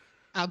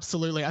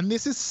 Absolutely. And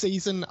this is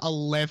season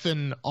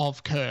 11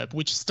 of Curb,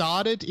 which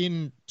started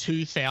in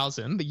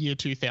 2000, the year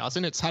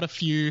 2000. It's had a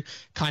few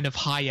kind of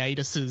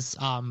hiatuses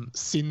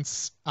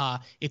since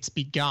it's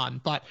begun.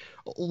 But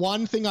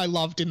one thing I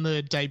loved in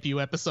the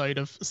debut episode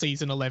of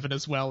season 11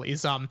 as well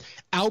is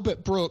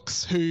Albert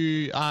Brooks, who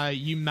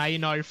you may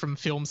know from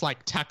films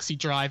like Taxi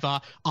Driver.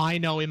 I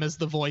know him as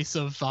the voice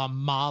of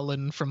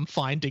Marlin from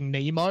Finding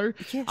Nemo.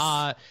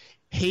 Yes.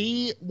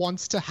 He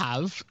wants to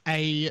have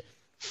a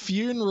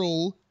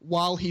funeral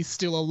while he's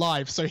still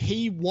alive. So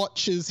he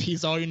watches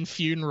his own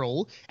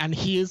funeral and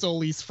hears all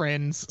his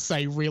friends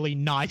say really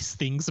nice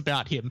things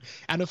about him.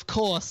 And of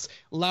course,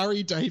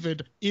 Larry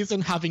David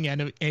isn't having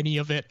any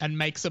of it and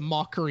makes a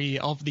mockery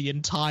of the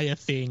entire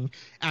thing.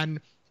 And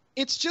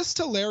it's just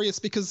hilarious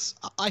because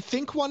I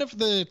think one of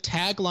the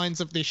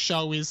taglines of this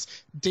show is,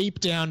 deep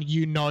down,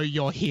 you know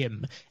you're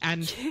him.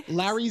 And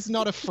Larry's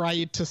not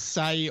afraid to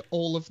say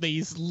all of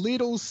these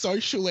little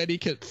social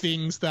etiquette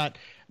things that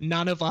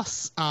none of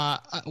us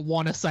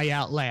want to say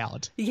out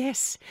loud.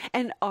 Yes,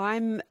 and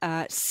I'm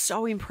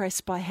so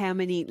impressed by how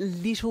many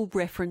little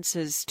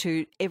references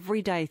to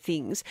everyday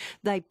things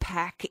they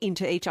pack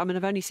into each. I mean,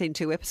 I've only seen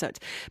 2 episodes,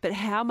 but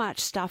how much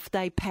stuff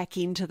they pack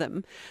into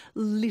them.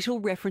 Little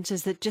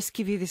references that just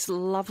give you this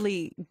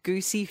lovely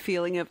goosey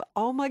feeling of,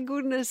 oh my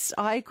goodness,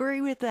 I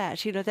agree with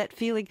that. You know, that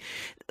feeling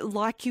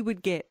like you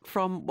would get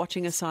from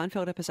watching a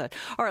Seinfeld episode.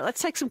 All right,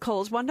 let's take some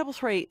calls.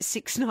 133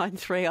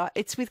 693.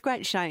 It's with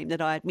great shame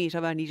that I admit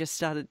I've only just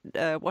started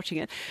watching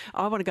it.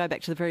 I want to go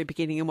back to the very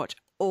beginning and watch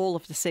all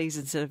of the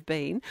seasons that have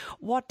been.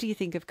 What do you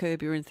think of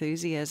Curb Your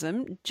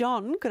Enthusiasm?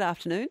 John, good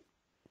afternoon.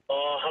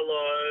 Oh,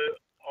 hello.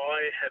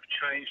 I have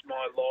changed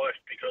my life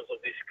because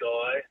of this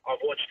guy. I've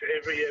watched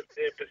every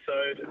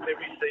episode,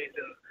 every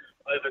season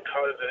over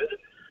COVID,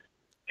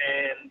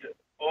 and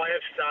I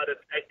have started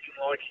acting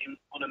like him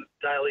on a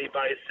daily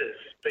basis,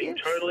 being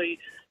totally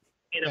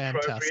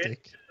inappropriate,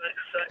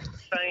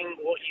 saying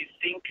what you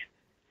think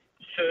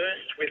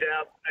first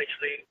without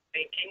actually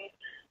thinking.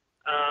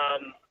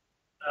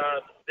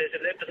 There's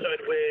an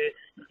episode where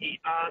he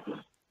asks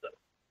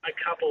a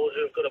couple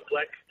who are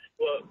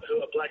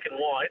black and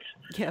white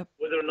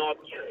whether or not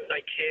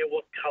they care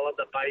what colour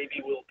the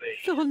baby will be.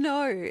 Oh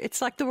no,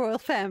 it's like the royal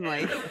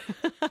family.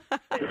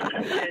 And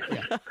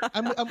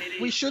And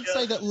we should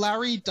say that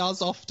Larry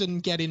does often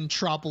get in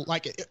trouble.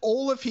 Like,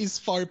 all of his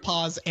faux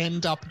pas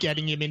end up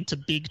getting him into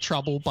big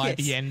trouble by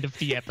the end of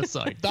the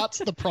episode. That's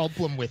the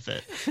problem with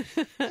it.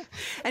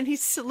 And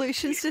his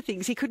solutions to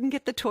things, he couldn't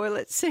get the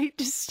toilet seat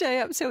to stay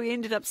up, so he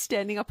ended up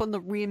standing up on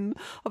the rim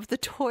of the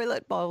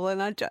toilet bowl.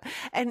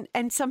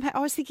 And somehow I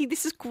was thinking,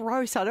 this is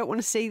gross. I don't want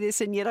to see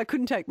this, and yet I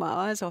couldn't take my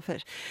eyes off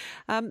it.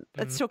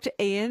 Let's talk to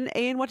Ian.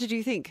 Ian, what did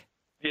you think?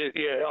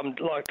 Yeah, I'm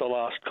like the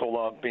last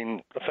caller. I've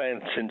been a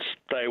fan since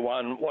day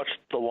one, watched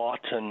the lot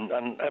and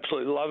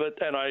absolutely love it.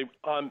 And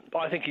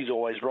I think he's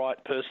always right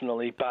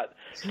personally, but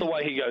the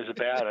way he goes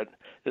about it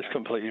is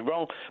completely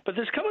wrong. But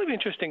there's a couple of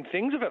interesting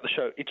things about the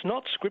show. It's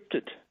not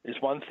scripted, is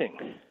one thing.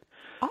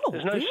 Oh,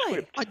 there's no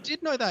script. I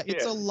did know that.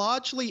 It's a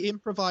largely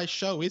improvised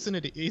show, isn't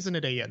it,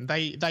 Ian?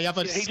 They have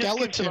a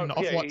skeleton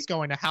of what's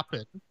going to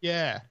happen.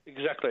 Yeah.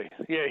 Exactly.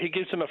 Yeah, he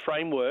gives them a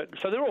framework.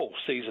 So they're all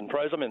seasoned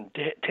pros. I mean,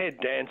 Ted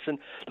Danson,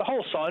 the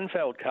whole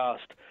Seinfeld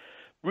cast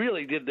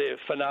really did their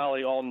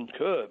finale on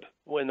Curb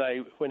when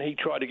he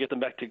tried to get them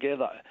back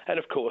together. And,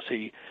 of course,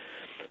 he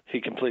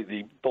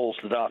completely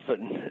ballsed it up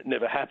and it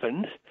never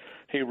happened.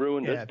 He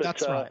ruined it. Yeah,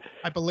 that's right.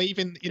 I believe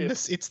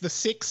it's the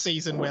sixth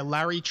season where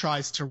Larry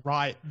tries to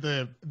write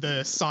the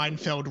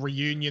Seinfeld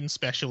reunion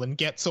special and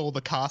gets all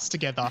the cast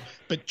together,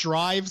 but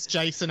drives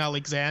Jason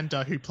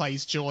Alexander, who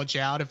plays George,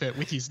 out of it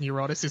with his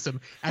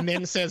neuroticism, and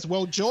then says,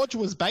 well, George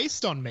was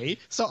based on me,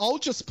 so I'll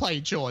just play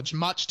George,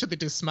 much to the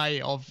dismay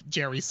of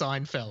Jerry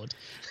Seinfeld.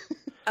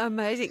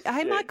 Amazing.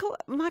 Hey, Michael,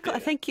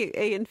 thank you,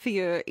 Ian, for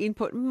your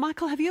input.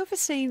 Michael, have you ever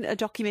seen a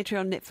documentary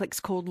on Netflix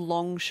called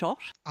Long Shot?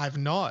 I've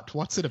not.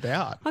 What's it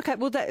about? Okay,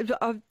 well,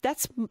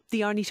 that's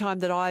the only time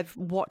that I've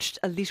watched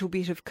a little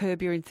bit of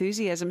Curb Your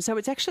Enthusiasm. So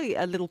it's actually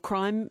a little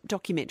crime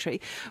documentary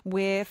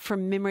where,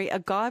 from memory, a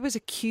guy was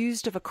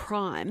accused of a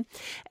crime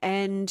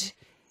and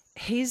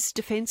his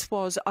defence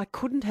was, I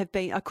couldn't have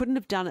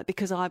done it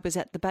because I was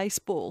at the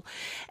baseball.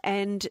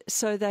 And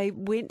so they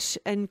went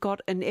and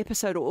got an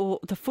episode, or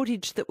the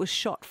footage that was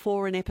shot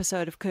for an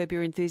episode of Curb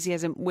Your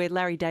Enthusiasm, where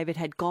Larry David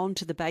had gone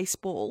to the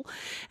baseball,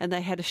 and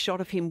they had a shot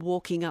of him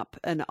walking up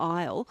an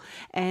aisle,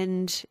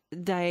 and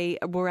they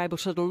were able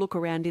to look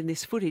around in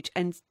this footage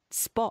and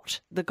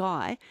spot the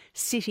guy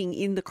sitting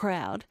in the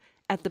crowd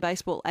at the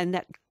baseball, and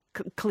that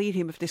cleared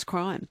him of this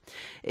crime.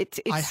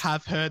 I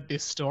have heard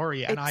this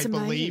story, and I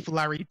believe amazing.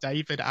 Larry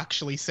David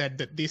actually said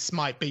that this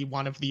might be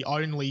one of the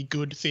only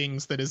good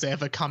things that has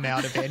ever come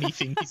out of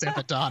anything he's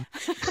ever done.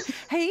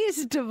 He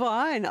is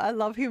divine. I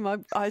love him.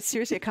 I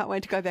seriously can't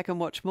wait to go back and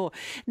watch more.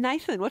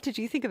 Nathan, what did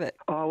you think of it?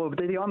 Oh, well,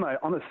 Didi, I'm a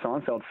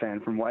Seinfeld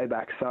fan from way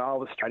back, so I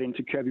was straight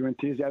into Curb Your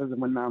Enthusiasm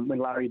when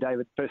Larry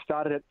David first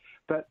started it.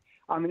 But,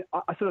 I mean,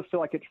 I sort of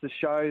feel like it's the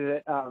show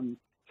that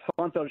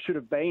Seinfeld should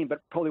have been,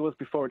 but probably was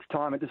before its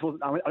time. It just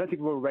wasn't. I don't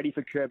think we were ready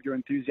for Curb Your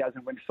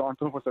Enthusiasm when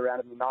Seinfeld was around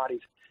in the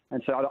 90s,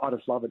 and so I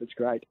just love it. It's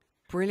great.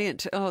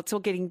 Brilliant. Oh, it's all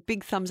getting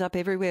big thumbs up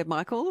everywhere,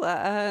 Michael.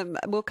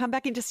 We'll come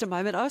back in just a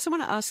moment. I also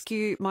want to ask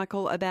you,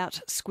 Michael,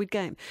 about Squid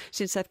Game,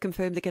 since they've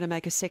confirmed they're going to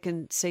make a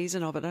second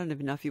season of it. I don't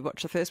even know if you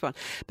watched the first one,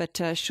 but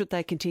should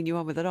they continue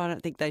on with it? I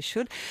don't think they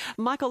should.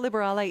 Michael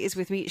Liberale is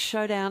with me.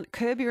 Showdown,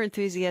 Curb Your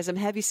Enthusiasm.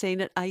 Have you seen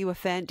it? Are you a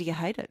fan? Do you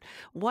hate it?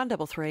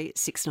 133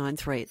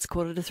 693. It's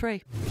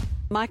 2:45.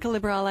 Michael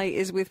Liberale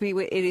is with me.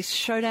 It is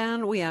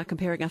Showdown. We are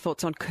comparing our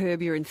thoughts on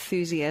Curb Your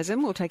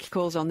Enthusiasm. We'll take your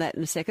calls on that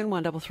in a second.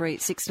 133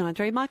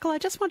 693. Michael,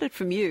 I just wondered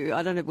from you,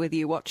 I don't know whether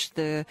you watched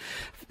the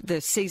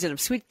season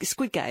of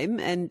Squid Game,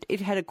 and it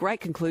had a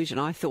great conclusion,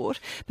 I thought,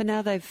 but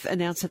now they've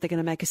announced that they're going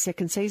to make a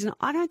second season.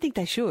 I don't think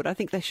they should. I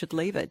think they should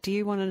leave it. Do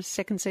you want a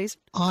second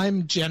season?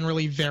 I'm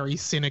generally very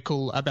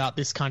cynical about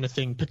this kind of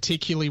thing,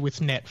 particularly with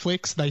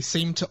Netflix. They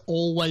seem to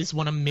always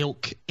want to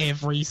milk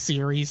every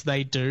series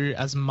they do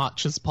as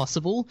much as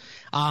possible.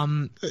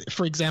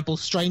 For example,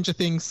 Stranger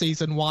Things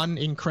Season 1,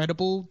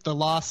 incredible. The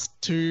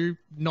last two,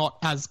 not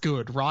as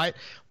good, right?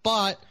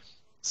 But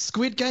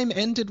Squid Game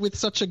ended with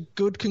such a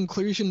good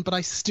conclusion, but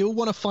I still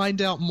want to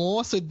find out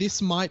more, so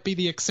this might be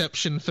the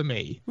exception for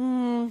me.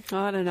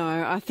 I don't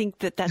know. I think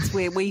that's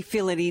where we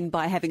fill it in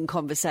by having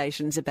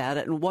conversations about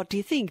it. And what do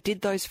you think?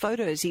 Did those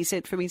photos he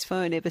sent from his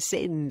phone ever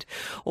send?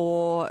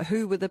 Or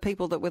who were the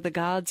people that were the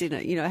guards in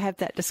it? You know, have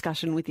that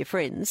discussion with your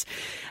friends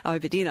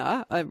over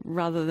dinner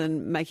rather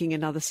than making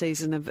another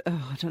season of,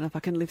 I don't know if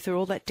I can live through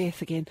all that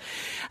death again.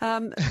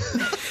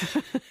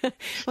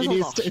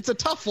 It's a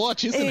tough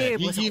watch, isn't it?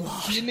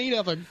 You need to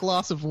have a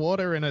glass of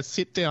water and a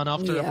sit down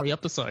after every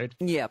episode.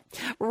 Yeah.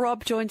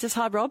 Rob joins us.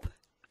 Hi, Rob.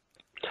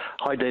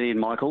 Hi, Dee and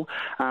Michael.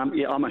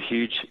 I'm a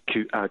huge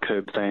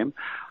Curb fan.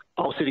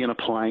 I was sitting on a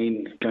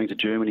plane going to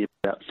Germany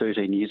about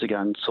 13 years ago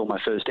and saw my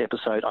first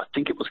episode. I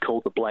think it was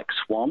called The Black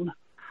Swan.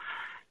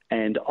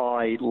 And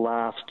I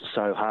laughed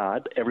so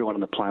hard, everyone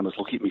on the plane was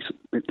looking at me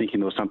thinking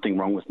there was something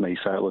wrong with me.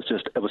 So it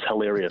was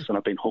hilarious, and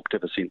I've been hooked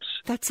ever since.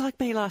 That's like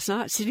me last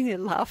night, sitting there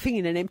laughing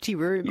in an empty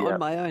room on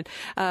my own.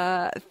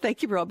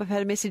 Thank you, Rob. I've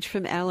had a message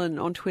from Alan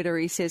on Twitter.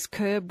 He says,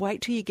 Curb,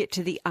 wait till you get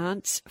to the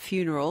aunt's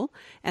funeral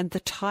and the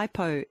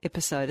typo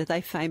episode. Are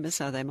they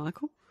famous, are they,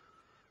 Michael?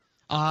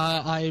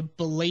 I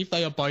believe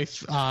they are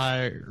both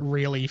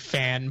really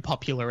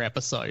popular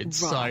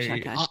episodes. Right, so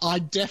okay. I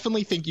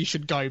definitely think you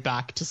should go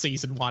back to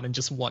season 1 and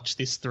just watch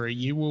this through.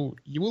 You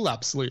will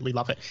absolutely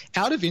love it.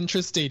 Out of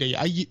interest, Dee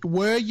Dee,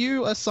 were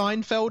you a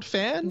Seinfeld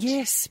fan?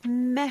 Yes,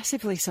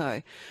 massively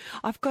so.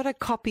 I've got a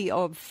copy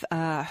of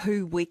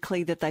Who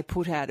Weekly that they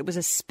put out. It was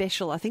a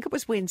special. I think it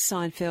was when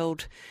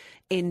Seinfeld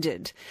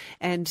ended,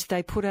 and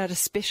they put out a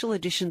special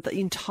edition. The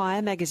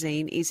entire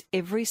magazine is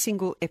every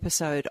single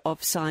episode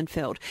of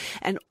Seinfeld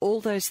and all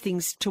those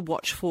things to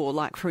watch for,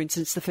 like, for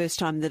instance, the first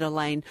time that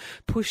Elaine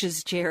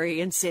pushes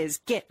Jerry and says,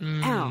 "Get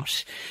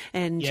out,"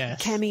 and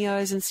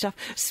cameos and stuff.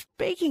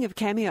 Speaking of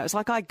cameos,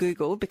 like, I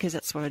Googled, because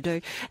that's what I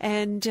do,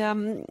 and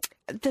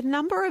the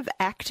number of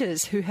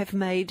actors who have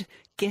made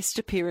guest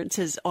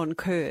appearances on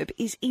Curb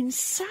is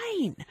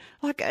insane.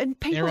 Like, and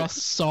people... There are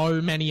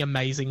so many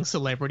amazing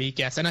celebrity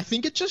guests, and I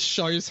think it just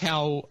shows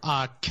how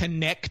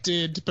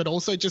connected, but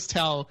also just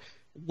how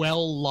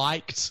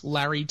well-liked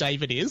Larry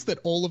David is, that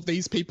all of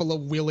these people are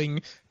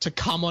willing to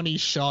come on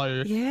his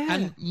show. Yeah.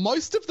 And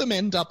most of them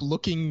end up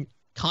looking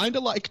kind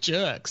of like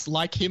jerks,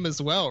 like him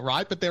as well,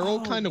 right? But they're all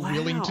kind of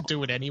willing to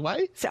do it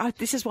anyway. So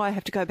this is why I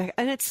have to go back.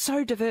 And it's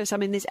so diverse. I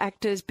mean, there's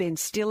actors, Ben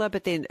Stiller,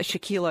 but then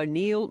Shaquille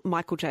O'Neal,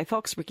 Michael J.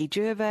 Fox, Ricky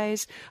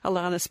Gervais,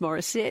 Alanis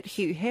Morissette,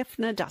 Hugh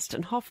Hefner,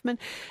 Dustin Hoffman.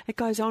 It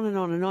goes on and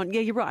on and on.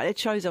 Yeah, you're right. It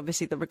shows,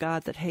 obviously, the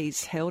regard that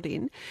he's held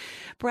in.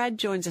 Brad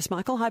joins us,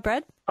 Michael. Hi,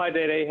 Brad. Hi,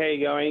 Dee Dee. How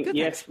you going? Good,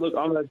 yes, thanks. look,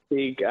 I'm a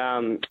big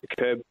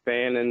Curb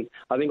fan, and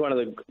I think one of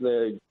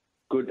the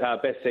good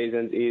best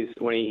seasons is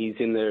when he's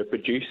in the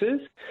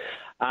producers.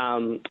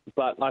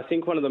 But I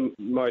think one of the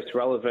most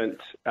relevant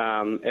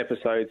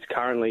episodes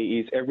currently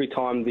is every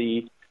time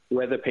the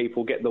weather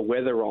people get the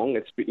weather wrong.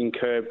 It's in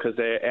Curb because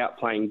they're out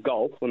playing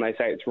golf when they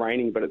say it's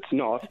raining, but it's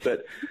not.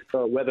 But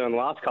the weather in the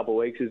last couple of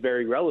weeks is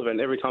very relevant.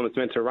 Every time it's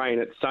meant to rain,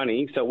 it's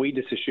sunny. So we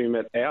just assume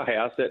at our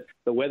house that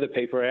the weather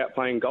people are out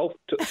playing golf.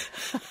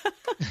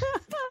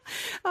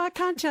 I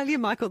can't tell you,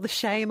 Michael, the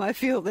shame I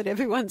feel that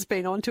everyone's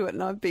been onto it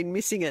and I've been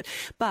missing it.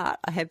 But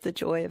I have the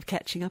joy of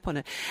catching up on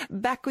it.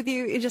 Back with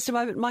you in just a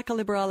moment. Michael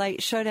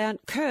Liberale, Showdown,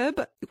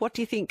 Curb. What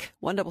do you think?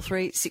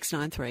 133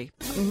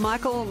 693.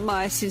 Michael,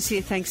 my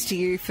sincere thanks to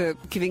you for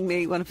giving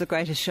me one of the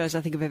greatest shows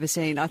I think I've ever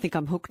seen. I think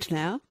I'm hooked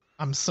now.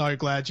 I'm so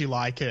glad you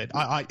like it.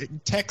 I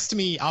text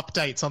me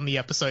updates on the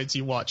episodes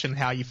you watch and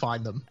how you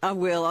find them. I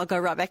will. I'll go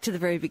right back to the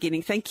very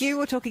beginning. Thank you.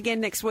 We'll talk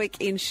again next week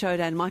in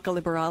Showdown. Michael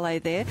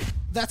Liberale there.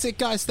 That's it,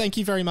 guys. Thank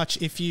you very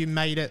much if you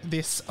made it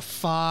this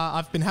far.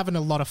 I've been having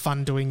a lot of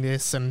fun doing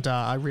this, and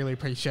I really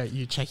appreciate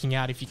you checking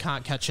out if you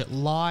can't catch it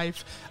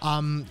live.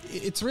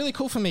 It's really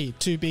cool for me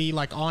to be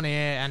like on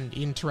air and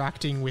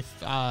interacting with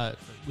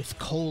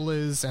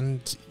callers,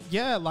 and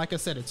yeah, like I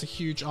said, it's a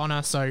huge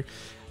honor. So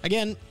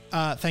again,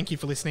 thank you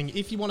for listening.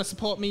 If you want to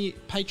support me,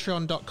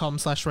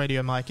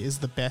 patreon.com/Radio Mike is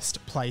the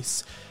best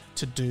place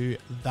to do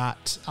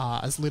that.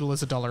 As little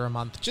as $1 a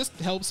month just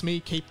helps me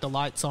keep the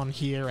lights on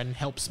here and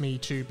helps me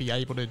to be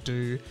able to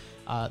do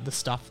the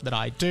stuff that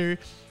I do.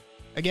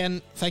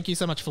 Again, thank you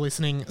so much for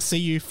listening. See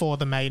you for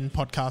the main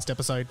podcast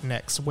episode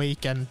next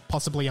week, and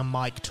possibly a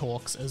Mike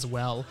Talks as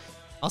well.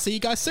 I'll see you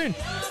guys soon.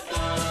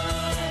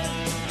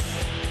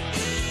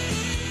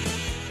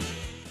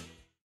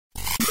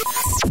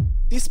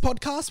 This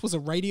podcast was a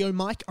Radio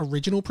Mike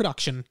original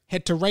production.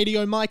 Head to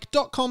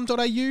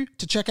radiomike.com.au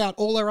to check out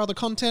all our other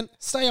content,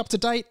 stay up to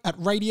date at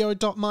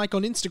radio.mike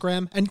on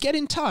Instagram, and get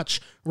in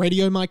touch,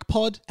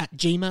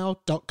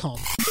 radiomikepod@gmail.com.